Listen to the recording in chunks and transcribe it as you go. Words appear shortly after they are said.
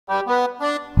What's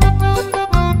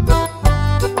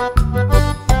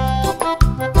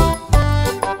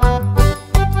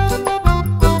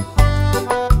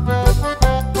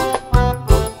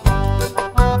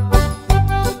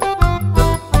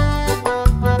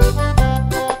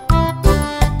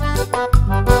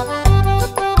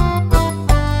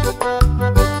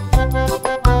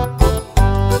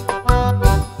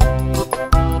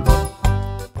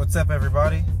up,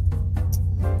 everybody?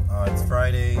 It's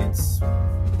Friday, it's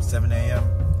 7 a.m.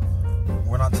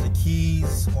 We're on to the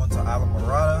Keys, going to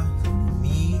Islandmorada.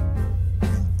 Me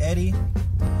and Eddie.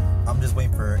 I'm just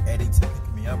waiting for Eddie to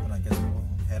pick me up, and I guess we'll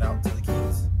head out to the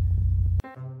Keys.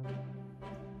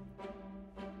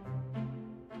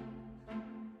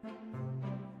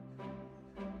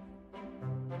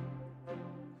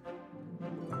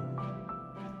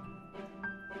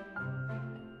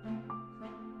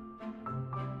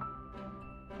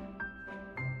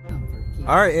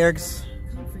 Alright, Erics.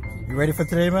 You ready for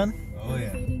today, man? Oh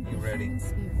yeah, you ready?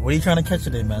 What are you trying to catch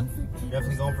today, man?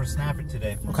 Definitely going for snapper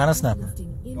today. What kind of snapper?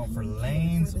 Going for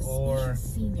lanes or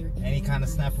any kind of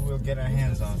snapper we'll get our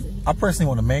hands on. I personally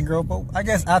want a mangrove, but I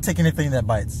guess I'll take anything that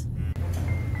bites.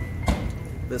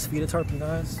 Let's feed a tarpon,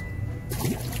 guys.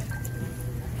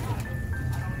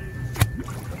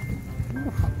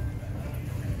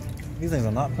 These things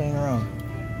are not playing around.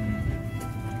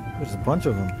 There's a bunch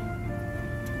of them.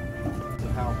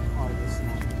 How hard this is.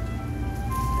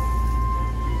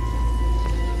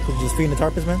 So just feeding the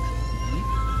tarpons, man?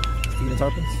 Feeding the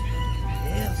tarpons?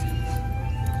 Yes.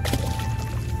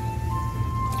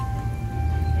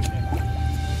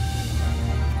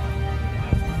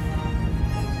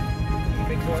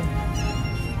 Big boy.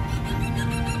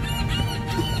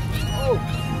 Oh!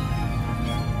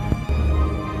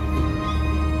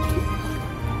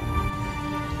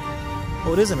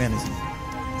 Oh, it is a manatee.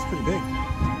 It's pretty big.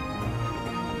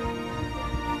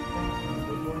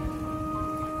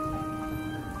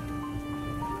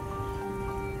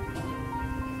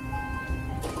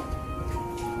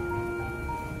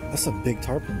 That's a big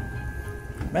tarpon.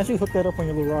 Imagine you hook that up on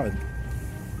your little rod.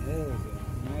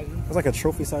 It's like a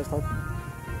trophy-sized tarpon.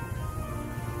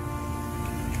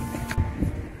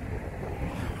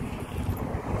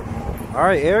 All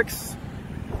right, Erics.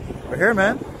 We're here,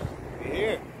 man. We're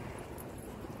here.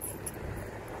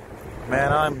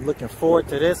 Man, I'm looking forward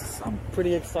to this. I'm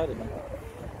pretty excited, man.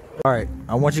 All right,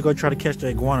 I want you to go try to catch the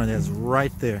iguana that's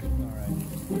right there. All right.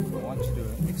 I want you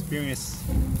to experience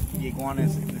the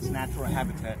iguanas in its natural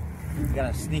habitat. You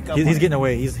gotta sneak up. He's getting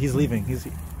away. He's leaving.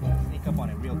 Sneak up on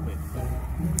it real quick.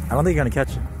 I don't think you're gonna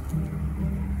catch him.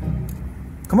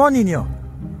 Come on, Nino.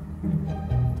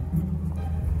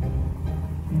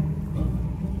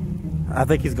 I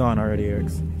think he's gone already,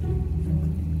 Erics.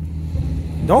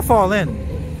 Don't fall in.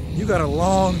 You got a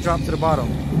long drop to the bottom.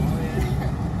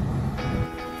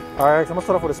 All right, Erics, I'm gonna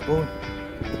start off with a spoon.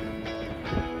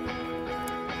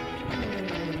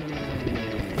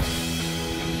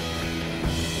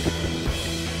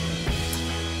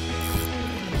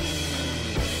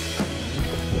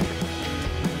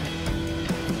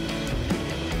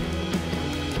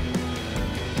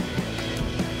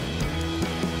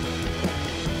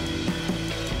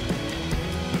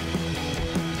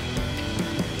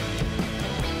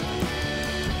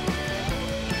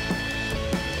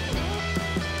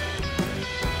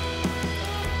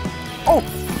 Oh!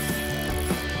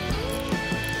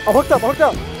 I'm hooked up, I'm hooked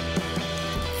up.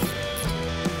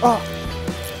 Oh.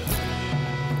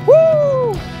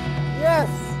 Woo! Yes!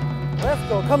 Let's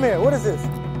go, come here, what is this?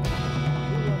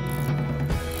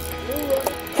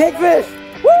 Kingfish!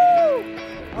 Woo!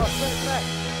 Oh, smack.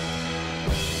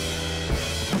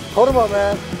 Hold him up,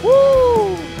 man.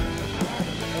 Woo!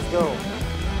 Let's go.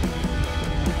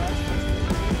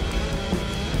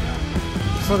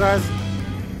 So guys,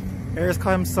 Eric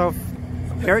called himself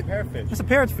Parrotfish. It's a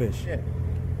parrotfish. Yeah,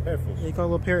 parrotfish. Yeah, you call it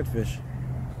a little parrotfish.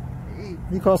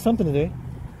 You caught something today.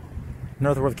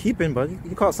 Nothing worth keeping, but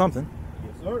you caught something.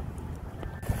 Yes, sir.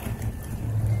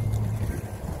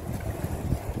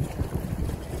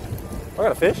 I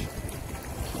got a fish.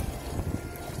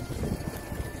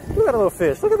 Look at a little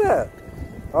fish. Look at that.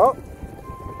 Oh,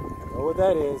 know what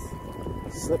that is?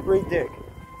 Slippery dick.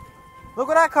 Look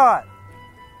what I caught.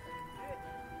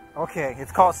 Okay,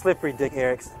 it's called slippery dick,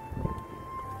 Eric.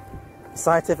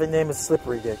 Scientific name is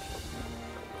slippery dick.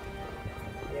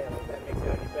 Yeah, that makes it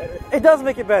any better. It does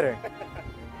make it better.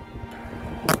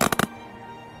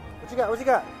 What you got? What you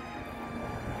got?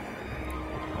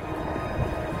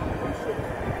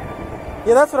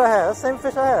 Yeah, that's what I had. That's the same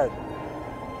fish I had.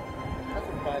 That's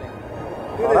what's biting.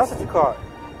 Oh, that's what you caught.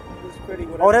 It's pretty.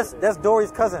 Oh, that's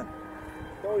Dory's cousin.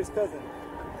 Dory's cousin.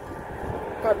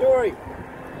 Caught Dory.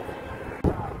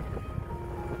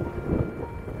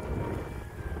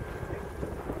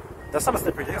 That's not a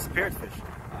slippery dick, that's a parrotfish.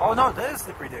 Oh no, that is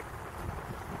slippery dick.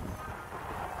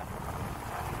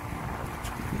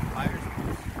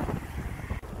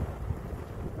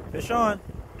 Fish on.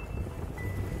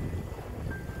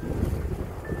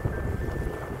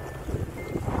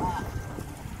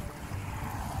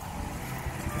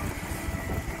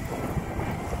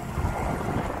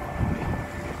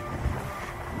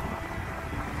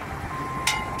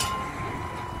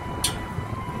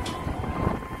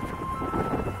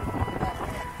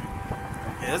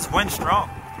 Yeah, it's wind strong.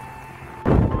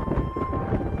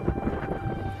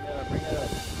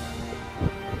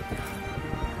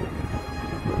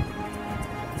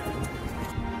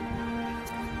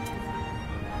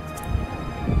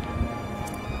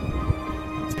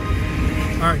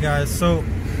 All right, guys. So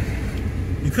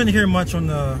you couldn't hear much on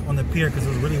the pier because it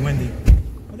was really windy.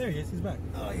 Oh, there he is. He's back.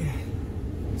 Oh yeah.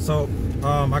 So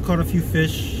I caught a few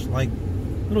fish, like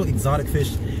little exotic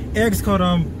fish. Eric's caught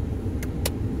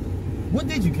what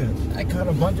did you catch? I caught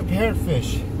a bunch of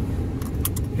parrotfish.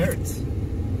 Parrots.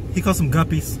 He caught some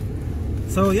guppies.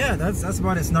 So yeah, that's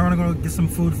about it. So now we're gonna go get some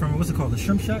food from, what's it called? The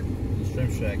Shrimp Shack? The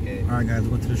Shrimp Shack, yeah. Alright guys,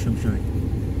 we'll go to the Shrimp Shack.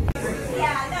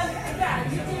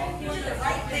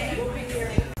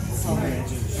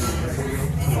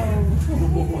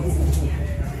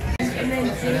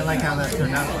 I didn't like how that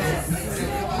turned out.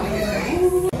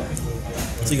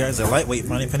 See guys, a lightweight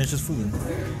finally finished his food.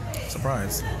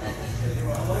 Surprise.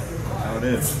 How it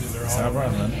is.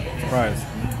 Surprise, man. Surprise.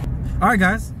 Alright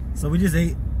guys, so we just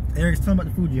ate. Eric's telling about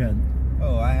the food you had.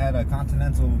 Oh, I had a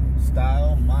continental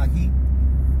style mahi,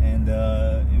 and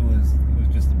it was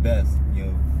just the best.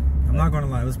 I'm not gonna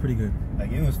lie, it was pretty good.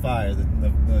 Like, it was fire.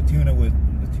 The tuna was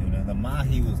the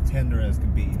mahi was tender as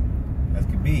could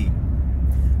be.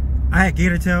 I had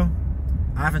gator tail.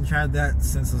 I haven't tried that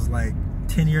since it was like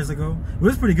 10 years ago. It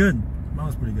was pretty good. Mine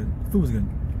was pretty good. The food was good.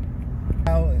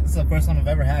 It's the first time I've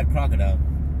ever had crocodile,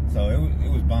 so it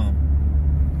was bomb.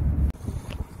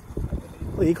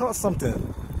 Look, he caught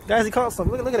something. Guys, he caught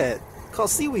something. Look at that. He caught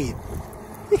seaweed.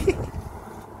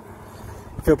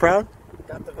 Feel proud?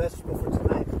 Got the vegetable for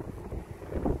tonight.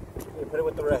 Put it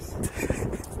with the rest.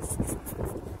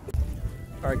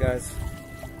 Alright guys,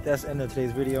 that's the end of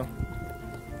today's video.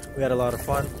 We had a lot of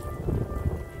fun.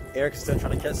 Eric's still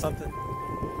trying to catch something.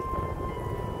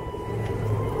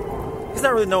 He's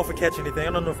not really known for catching anything.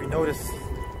 I don't know if you noticed.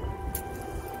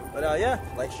 But yeah,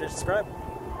 like, share, subscribe.